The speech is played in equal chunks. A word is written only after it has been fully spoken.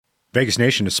Vegas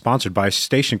Nation is sponsored by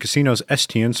Station Casinos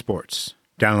STN Sports.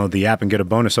 Download the app and get a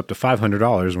bonus up to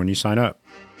 $500 when you sign up.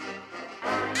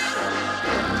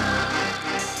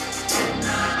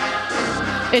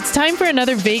 It's time for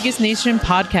another Vegas Nation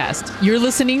podcast. You're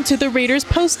listening to the Raiders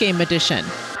postgame edition.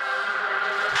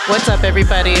 What's up,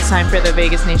 everybody? It's time for the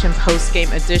Vegas Nation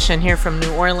postgame edition here from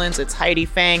New Orleans. It's Heidi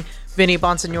Fang, Vinny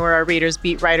Bonsignore, our Raiders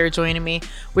beat writer, joining me.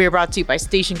 We are brought to you by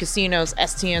Station Casinos,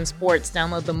 STN Sports.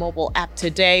 Download the mobile app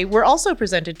today. We're also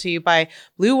presented to you by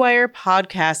Blue Wire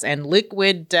Podcasts and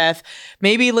Liquid Death.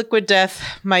 Maybe Liquid Death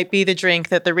might be the drink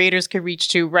that the Raiders could reach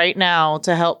to right now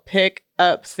to help pick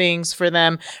up things for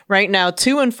them. Right now,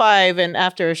 2-5, and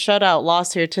after a shutout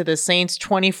loss here to the Saints,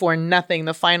 24-0,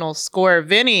 the final score.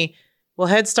 Vinny, will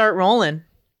heads start rolling?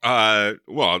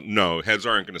 Well, no, heads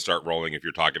aren't going to start rolling if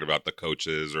you're talking about the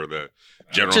coaches or the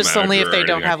general just manager. Only if they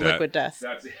don't have like Liquid Death.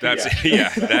 That's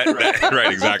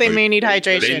right, exactly. They may need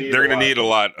hydration. They're going to need a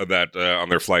lot of that on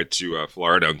their flight to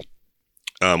Florida,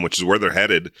 which is where they're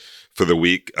headed for the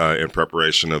week in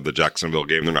preparation of the Jacksonville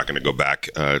game. They're not going to go back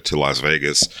to Las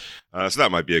Vegas. So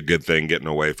that might be a good thing, getting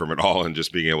away from it all and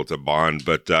just being able to bond.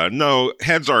 But no,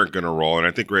 heads aren't going to roll. And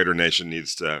I think Raider Nation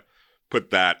needs to put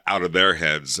that out of their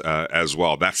heads as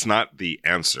well. That's not the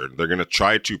answer. They're going to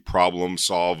try to problem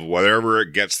solve whatever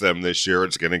it gets them this year.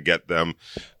 It's going to get them.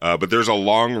 But there's a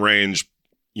long range,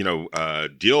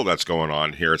 deal that's going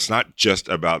on here. It's not just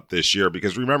about this year,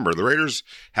 because remember, the Raiders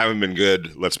haven't been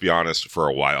good, let's be honest, for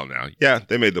a while now. Yeah,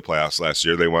 they made the playoffs last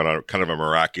year. They went on kind of a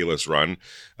miraculous run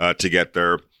to get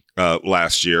there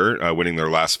last year, winning their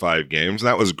last 5 games.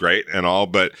 That was great and all,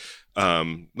 but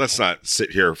let's not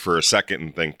sit here for a second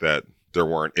and think that there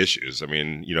weren't issues. I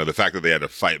mean, the fact that they had to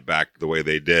fight back the way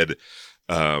they did,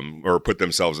 or put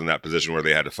themselves in that position where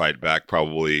they had to fight back,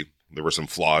 probably there were some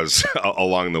flaws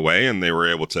along the way, and they were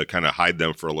able to kind of hide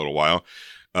them for a little while.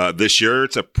 This year,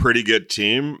 it's a pretty good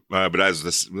team, but as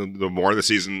the more the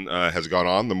season has gone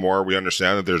on, the more we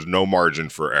understand that there's no margin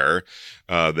for error.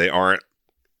 They aren't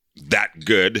that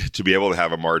good to be able to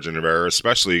have a margin of error,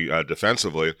 especially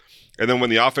defensively. And then when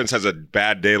the offense has a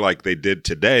bad day like they did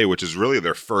today, which is really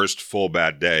their first full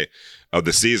bad day of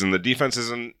the season, the defense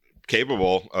isn't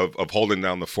capable of holding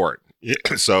down the fort.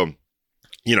 So,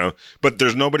 but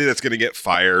there's nobody that's going to get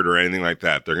fired or anything like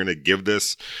that. They're going to give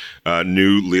this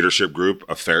new leadership group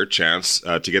a fair chance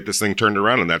to get this thing turned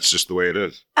around, and that's just the way it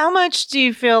is. How much do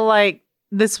you feel like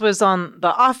this was on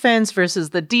the offense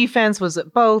versus the defense? Was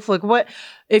it both? Like, what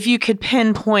if you could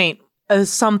pinpoint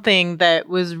something that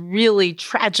was really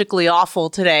tragically awful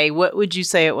today? What would you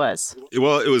say it was?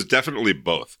 Well, it was definitely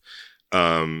both.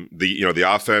 The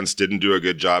offense didn't do a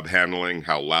good job handling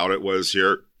how loud it was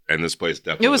here, and this place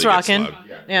definitely was rocking.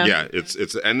 Yeah,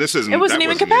 it's and this isn't. It wasn't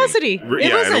even capacity.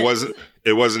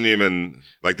 It wasn't even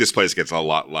like, this place gets a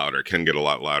lot louder. Can get a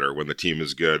lot louder when the team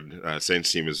is good. Saints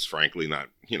team is frankly not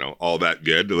all that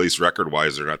good. At least record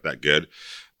wise, they're not that good.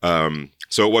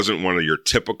 So it wasn't one of your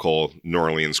typical New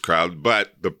Orleans crowd,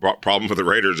 but the problem for the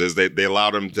Raiders is they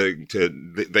allowed them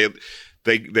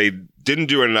they didn't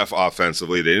do enough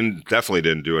offensively. They definitely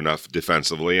didn't do enough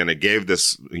defensively, and it gave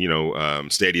this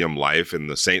stadium life, and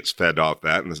the Saints fed off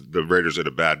that, and the Raiders did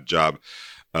a bad job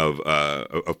of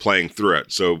playing through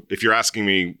it. So if you're asking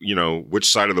me, which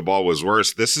side of the ball was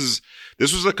worse, this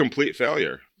was a complete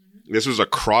failure. This was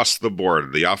across the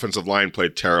board. The offensive line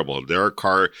played terrible. Derek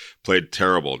Carr played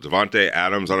terrible. Davante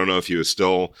Adams, I don't know if he was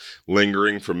still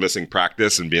lingering from missing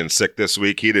practice and being sick this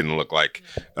week. He didn't look like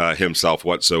himself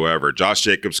whatsoever. Josh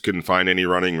Jacobs couldn't find any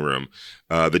running room.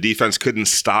 The defense couldn't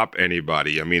stop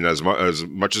anybody. I mean, as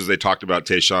much as they talked about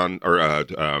Taysom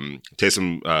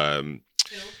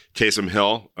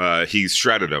Hill, he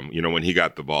shredded him, when he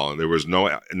got the ball. And there was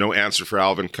no answer for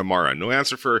Alvin Kamara, no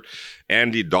answer for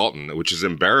Andy Dalton, which is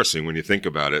embarrassing when you think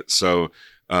about it. So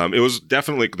it was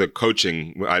definitely the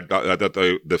coaching. I thought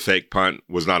the fake punt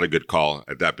was not a good call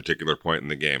at that particular point in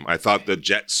the game. I thought the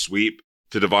jet sweep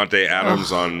to Davante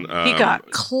Adams on he got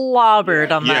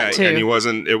clobbered on that too.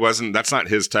 And that's not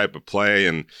his type of play.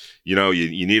 And you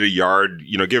need a yard,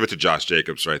 give it to Josh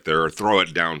Jacobs right there, or throw it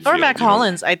downfield. Or Mac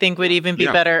Hollins, I think, would even be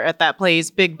better at that play. He's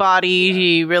big body.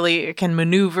 He really can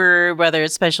maneuver, whether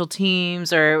it's special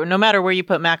teams or no matter where you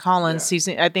put Mac Hollins.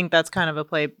 I think that's kind of a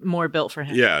play more built for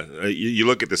him. Yeah, you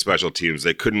look at the special teams;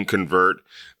 they couldn't convert.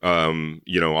 On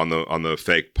the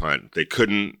fake punt, they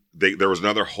couldn't. There was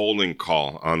another holding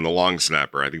call on the long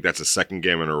snapper. I think that's the second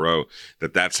game in a row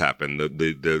that's happened.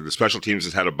 The special teams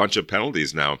has had a bunch of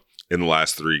penalties now in the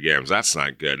last 3 games. That's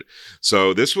not good.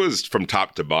 So this was from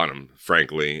top to bottom,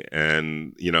 frankly.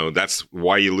 And, that's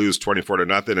why you lose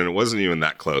 24-0. And it wasn't even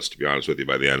that close, to be honest with you,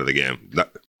 by the end of the game.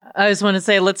 I just want to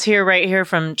say, let's hear right here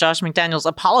from Josh McDaniels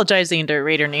apologizing to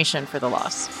Raider Nation for the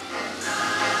loss.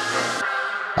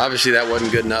 Obviously, that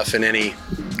wasn't good enough in any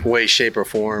way, shape, or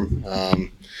form. And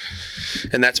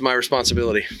that's my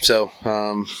responsibility. So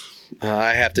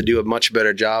I have to do a much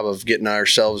better job of getting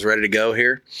ourselves ready to go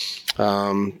here.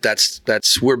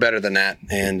 We're better than that.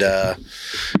 And, I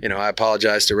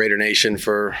apologize to Raider Nation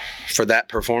for that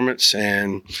performance.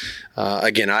 And,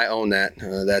 again, I own that.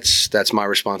 That's my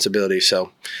responsibility.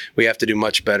 So we have to do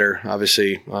much better,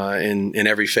 obviously, in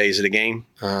every phase of the game,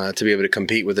 to be able to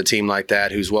compete with a team like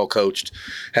that who's well coached,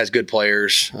 has good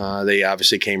players. They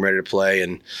obviously came ready to play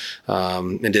and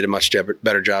did a much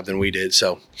better job than we did.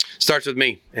 So it starts with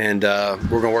me, and we're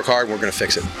going to work hard and we're going to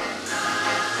fix it.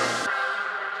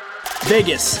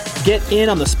 Vegas, get in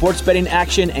on the sports betting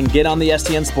action and get on the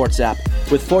STN Sports app.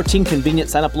 With 14 convenient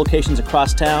sign-up locations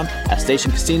across town at Station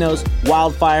Casinos,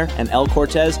 Wildfire, and El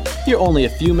Cortez, you're only a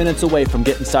few minutes away from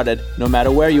getting started, no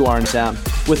matter where you are in town.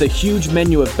 With a huge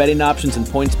menu of betting options and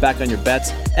points back on your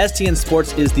bets, STN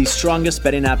Sports is the strongest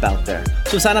betting app out there.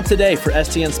 So sign up today for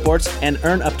STN Sports and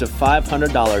earn up to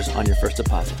 $500 on your first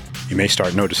deposit. You may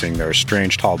start noticing there are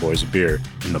strange tall boys of beer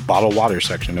in the bottled water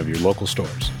section of your local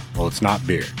stores. Well, it's not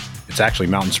beer. It's actually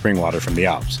mountain spring water from the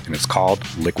Alps, and it's called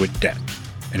Liquid Death.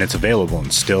 And it's available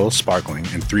in still, sparkling,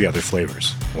 and 3 other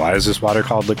flavors. Why is this water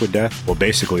called Liquid Death? Well,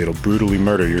 basically, it'll brutally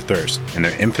murder your thirst, and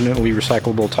their infinitely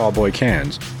recyclable tallboy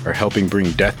cans are helping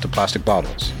bring death to plastic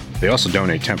bottles. They also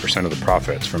donate 10% of the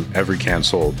profits from every can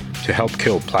sold to help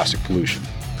kill plastic pollution.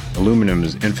 Aluminum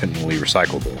is infinitely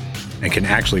recyclable and can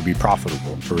actually be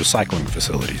profitable for recycling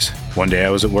facilities. One day I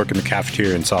was at work in the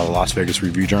cafeteria and saw the Las Vegas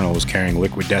Review-Journal was carrying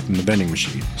Liquid Death in the vending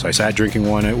machine. So I sat drinking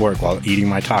one at work while eating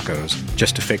my tacos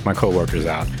just to fake my coworkers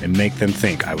out and make them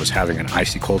think I was having an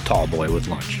icy cold tall boy with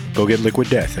lunch. Go get Liquid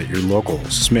Death at your local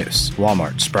Smith's,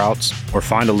 Walmart, Sprouts, or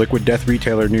find a Liquid Death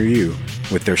retailer near you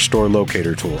with their store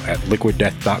locator tool at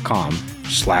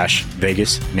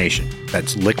liquiddeath.com/Vegas Nation.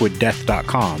 That's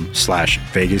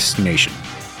liquiddeath.com/Vegas Nation.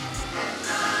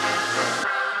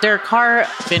 Derek Carr,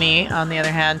 Vinny, on the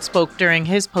other hand, spoke during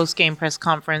his post-game press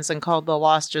conference and called the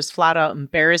loss just flat out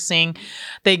embarrassing.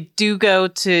 They do go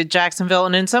to Jacksonville,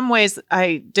 and in some ways,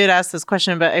 I did ask this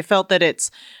question, but I felt that it's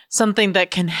something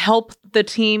that can help the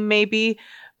team maybe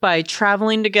by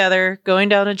traveling together, going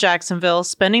down to Jacksonville,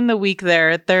 spending the week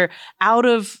there. They're out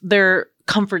of their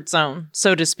comfort zone,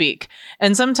 so to speak.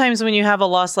 And sometimes when you have a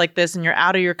loss like this and you're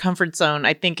out of your comfort zone,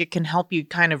 I think it can help you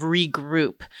kind of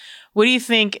regroup. What do you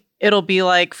think it'll be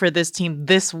like for this team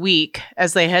this week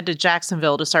as they head to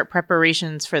Jacksonville to start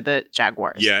preparations for the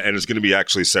Jaguars? Yeah, and it's going to be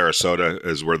actually Sarasota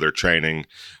is where they're training.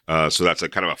 So that's a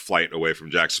kind of a flight away from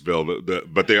Jacksonville.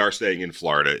 But they are staying in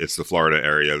Florida. It's the Florida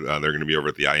area. They're going to be over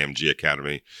at the IMG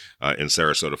Academy in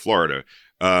Sarasota, Florida.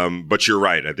 But you're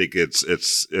right. I think it's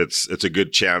a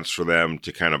good chance for them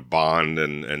to kind of bond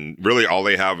and really all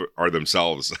they have are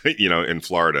themselves, in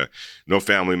Florida. No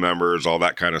family members, all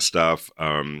that kind of stuff.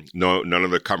 None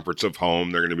of the comforts of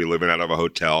home. They're going to be living out of a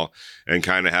hotel and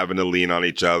kind of having to lean on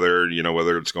each other,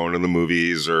 whether it's going to the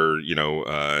movies or,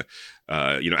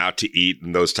 out to eat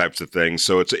and those types of things.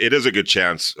 So it is a good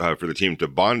chance for the team to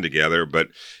bond together. But,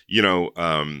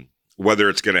 whether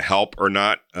it's going to help or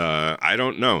not, I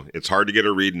don't know. It's hard to get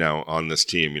a read now on this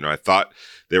team. I thought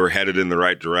they were headed in the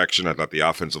right direction. I thought the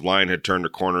offensive line had turned a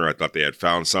corner. I thought they had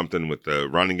found something with the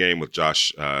running game with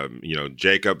Josh,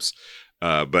 Jacobs.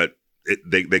 But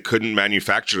they couldn't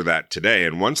manufacture that today.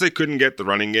 And once they couldn't get the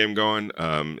running game going,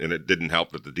 and it didn't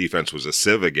help that the defense was a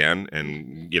sieve again,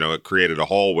 and it created a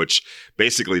hole which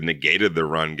basically negated the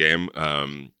run game.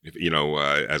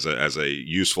 As a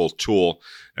useful tool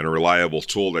and a reliable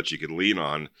tool that you could lean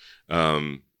on.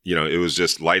 It was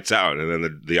just lights out. And then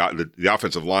the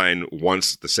offensive line,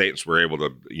 once the Saints were able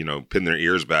to, pin their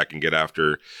ears back and get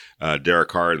after Derek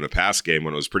Carr in the pass game,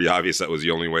 when it was pretty obvious that was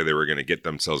the only way they were going to get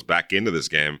themselves back into this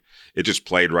game, it just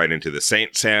played right into the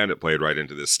Saints' hand. It played right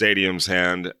into the stadium's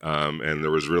hand. And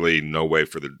there was really no way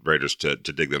for the Raiders to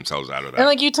dig themselves out of that. And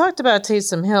like you talked about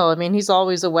Taysom Hill, I mean, he's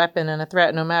always a weapon and a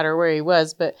threat no matter where he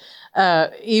was. But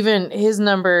even his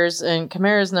numbers and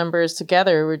Kamara's numbers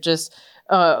together were just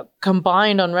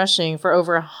combined on rushing for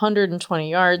over 120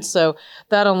 yards. So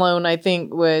that alone, I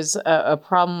think, was a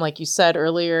problem, like you said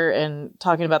earlier, and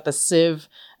talking about the sieve,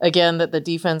 again, that the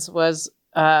defense was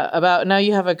about. Now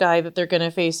you have a guy that they're going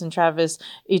to face in Travis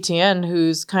Etienne,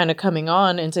 who's kind of coming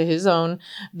on into his own,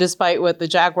 despite what the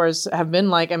Jaguars have been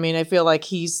like. I mean, I feel like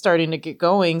he's starting to get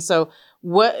going. So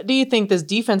what do you think this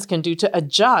defense can do to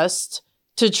adjust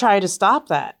to try to stop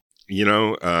that?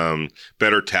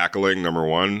 Better tackling, number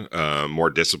one, more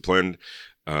disciplined.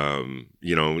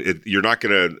 You're not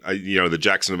going to, the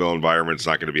Jacksonville environment's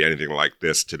not going to be anything like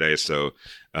this today. So,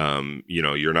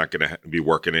 you're not going to be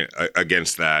working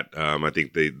against that. I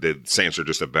think the Saints are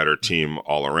just a better team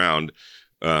all around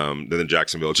than the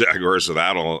Jacksonville Jaguars, so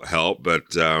that'll help. But,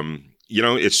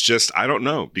 it's just, I don't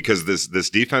know, because this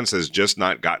defense has just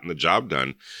not gotten the job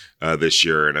done this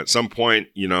year. And at some point,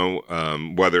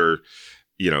 whether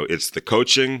it's the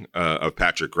coaching of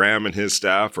Patrick Graham and his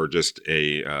staff, or just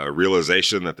a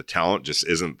realization that the talent just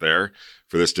isn't there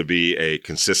for this to be a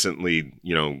consistently,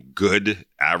 good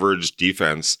average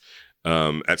defense.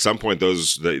 At some point,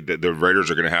 the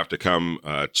Raiders are going to have to come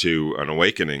to an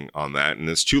awakening on that, and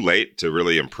it's too late to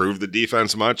really improve the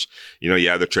defense much.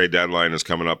 The trade deadline is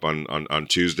coming up on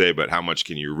Tuesday, but how much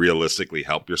can you realistically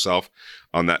help yourself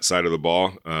on that side of the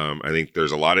ball? I think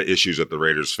there's a lot of issues that the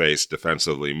Raiders face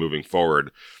defensively moving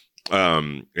forward.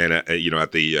 And at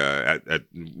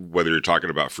whether you're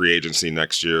talking about free agency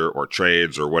next year or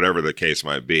trades or whatever the case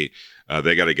might be,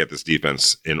 they got to get this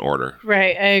defense in order.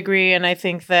 Right, I agree, and I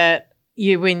think that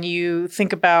when you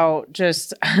think about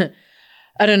just,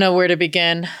 I don't know where to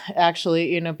begin,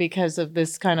 actually, because of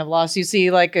this kind of loss. You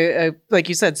see, like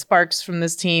you said, sparks from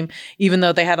this team, even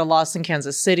though they had a loss in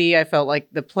Kansas City. I felt like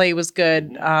the play was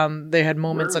good. They had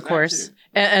moments, of course.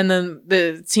 And then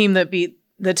the team that beat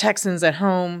the Texans at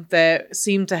home, that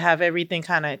seemed to have everything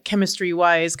kind of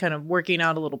chemistry-wise kind of working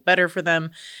out a little better for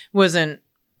them, wasn't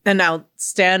an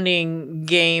outstanding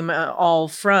game all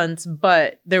fronts,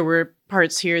 but there were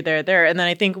parts here, there. And then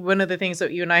I think one of the things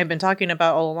that you and I have been talking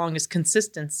about all along is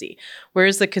consistency.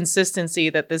 Where's the consistency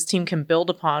that this team can build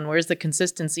upon? Where's the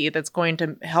consistency that's going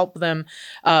to help them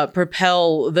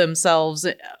propel themselves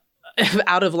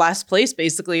out of last place,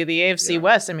 basically, the AFC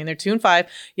West? I mean, they're 2-5.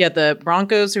 You have the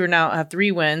Broncos, who are now have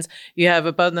 3 wins. You have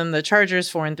above them the Chargers,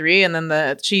 4-3, and then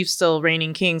the Chiefs still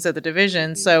reigning kings of the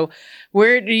division. So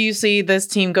where do you see this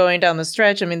team going down the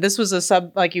stretch? I mean, this was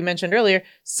like you mentioned earlier,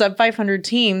 sub 500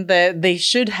 team that they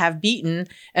should have beaten,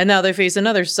 and now they face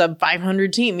another sub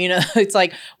 500 team. It's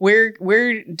like,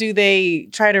 where do they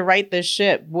try to right this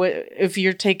ship? What if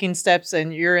you're taking steps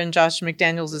and you're in Josh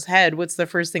McDaniels' head? What's the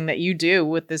first thing that you do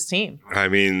with this team? I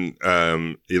mean,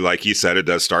 like you said, it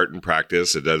does start in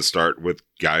practice. It does start with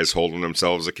guys holding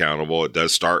themselves accountable. It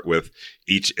does start with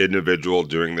each individual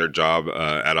doing their job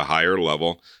at a higher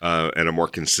level and a more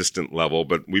consistent level.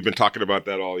 But we've been talking about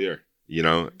that all year,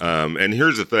 and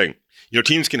here's the thing.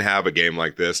 Teams can have a game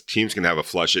like this. Teams can have a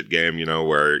flush it game,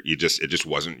 where it just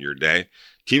wasn't your day.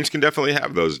 Teams can definitely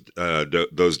have those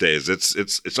days.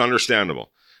 It's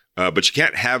understandable. But you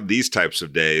can't have these types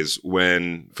of days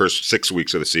when first 6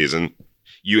 weeks of the season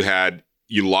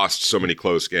you lost so many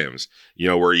close games,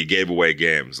 where you gave away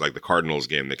games, like the Cardinals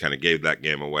game. They kind of gave that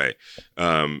game away.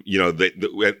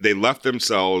 They left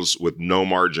themselves with no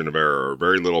margin of error, or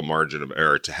very little margin of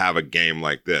error, to have a game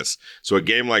like this. So a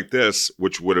game like this,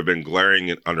 which would have been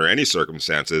glaring under any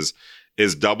circumstances,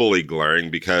 is doubly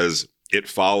glaring because it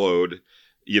followed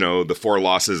the 4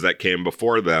 losses that came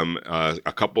before them,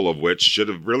 a couple of which should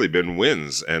have really been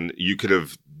wins. And you could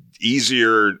have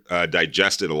easier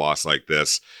digested a loss like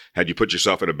this had you put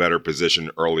yourself in a better position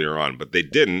earlier on. But they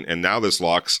didn't. And now this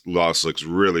loss looks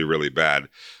really, really bad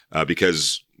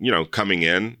because, coming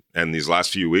in and these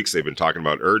last few weeks, they've been talking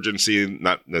about urgency,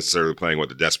 not necessarily playing with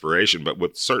the desperation, but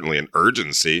with certainly an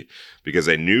urgency, because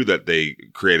they knew that they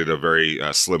created a very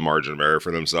slim margin of error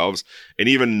for themselves. And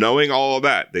even knowing all of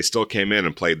that, they still came in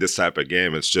and played this type of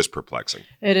game. It's just perplexing.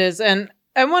 It is. And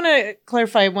I want to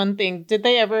clarify one thing. Did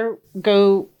they ever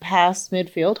go past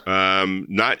midfield?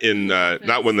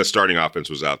 Not when the starting offense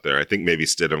was out there. I think maybe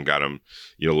Stidham got him,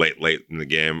 late in the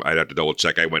game. I'd have to double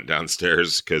check. I went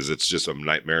downstairs because it's just a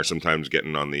nightmare sometimes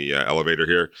getting on the elevator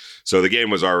here. So the game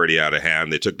was already out of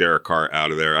hand. They took Derek Carr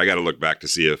out of there. I got to look back to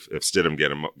see if Stidham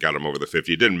got him over the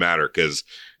 50. It didn't matter because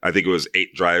I think it was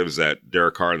 8 drives that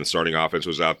Derek Carr and the starting offense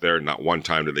was out there. Not one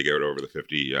time did they get over the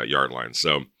 50-yard line.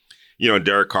 So,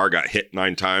 Derek Carr got hit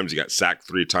 9 times. He got sacked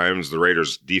 3 times. The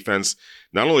Raiders defense,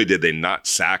 not only did they not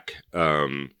sack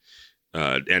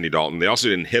Andy Dalton, they also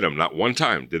didn't hit him. Not one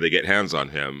time did they get hands on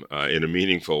him in a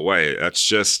meaningful way. That's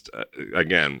just,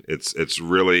 again, it's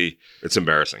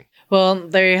embarrassing. Well,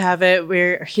 there you have it.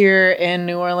 We're here in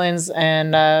New Orleans,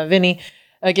 and Vinny,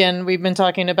 again, we've been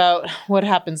talking about what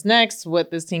happens next, what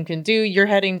this team can do. You're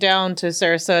heading down to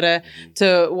Sarasota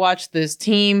to watch this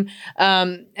team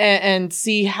and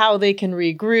see how they can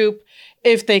regroup,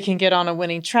 if they can get on a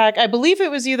winning track. I believe it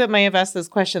was you that may have asked this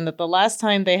question, that the last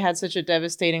time they had such a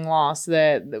devastating loss,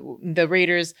 that the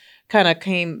Raiders kind of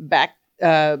came back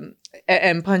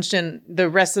and punched in the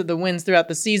rest of the wins throughout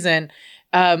the season.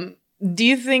 Do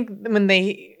you think when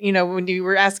when you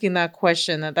were asking that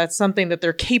question, that's something that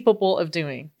they're capable of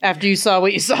doing after you saw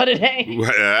what you saw today?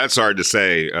 That's hard to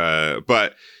say.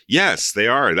 But yes, they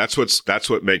are. That's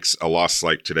what makes a loss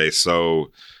like today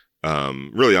so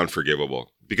really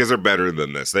unforgivable, because they're better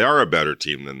than this. They are a better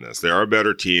team than this. They are a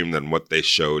better team than what they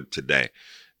showed today.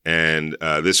 And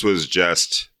this was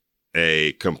just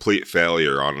a complete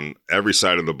failure on every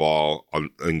side of the ball,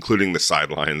 including the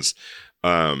sidelines.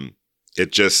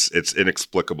 It's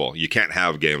inexplicable. You can't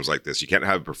have games like this. You can't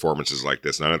have performances like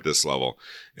this, not at this level.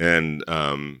 And,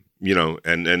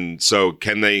 and so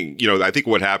can they, I think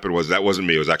what happened was, that wasn't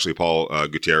me. It was actually Paul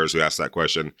Gutierrez who asked that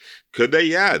question. Could they?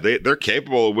 Yeah, they're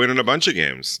capable of winning a bunch of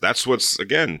games. That's what's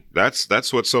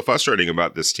so frustrating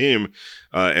about this team.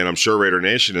 And I'm sure Raider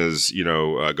Nation is,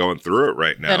 going through it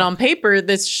right now. And on paper,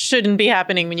 this shouldn't be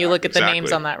happening when you look at the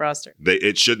names on that roster.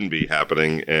 It shouldn't be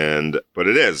happening, but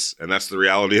it is. And that's the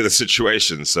reality of the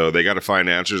situation. So they got to find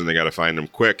answers, and they got to find them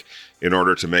quick in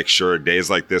order to make sure days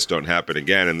like this don't happen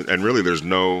again. And really,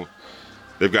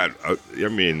 they've got,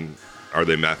 are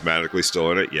they mathematically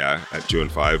still in it? Yeah, at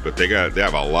 2-5, but they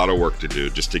have a lot of work to do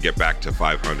just to get back to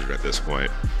 500 at this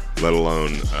point, let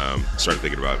alone start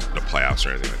thinking about the playoffs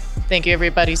or anything like that. Thank you,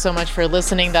 everybody, so much for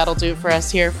listening. That'll do it for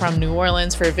us here from New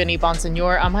Orleans. For Vinny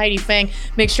Bonsignore, I'm Heidi Fang.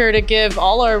 Make sure to give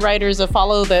all our writers a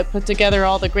follow that put together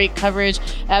all the great coverage,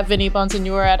 at Vinny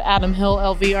Bonsignore, at Adam Hill,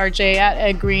 LVRJ, at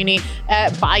Ed Greeny,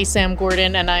 at by Sam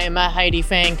Gordon, and I am at Heidi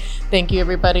Fang. Thank you,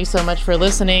 everybody, so much for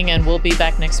listening, and we'll be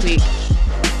back next week.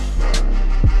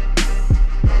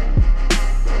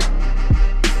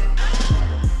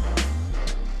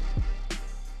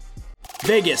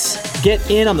 Vegas,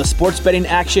 get in on the sports betting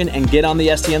action and get on the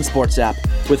STN Sports app.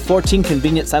 With 14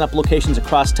 convenient sign-up locations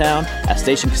across town at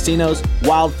Station Casinos,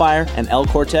 Wildfire, and El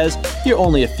Cortez, you're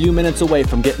only a few minutes away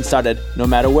from getting started, no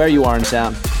matter where you are in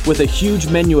town. With a huge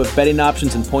menu of betting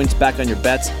options and points back on your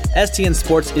bets, STN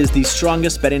Sports is the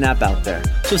strongest betting app out there.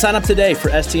 So sign up today for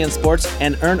STN Sports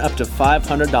and earn up to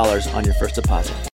 $500 on your first deposit.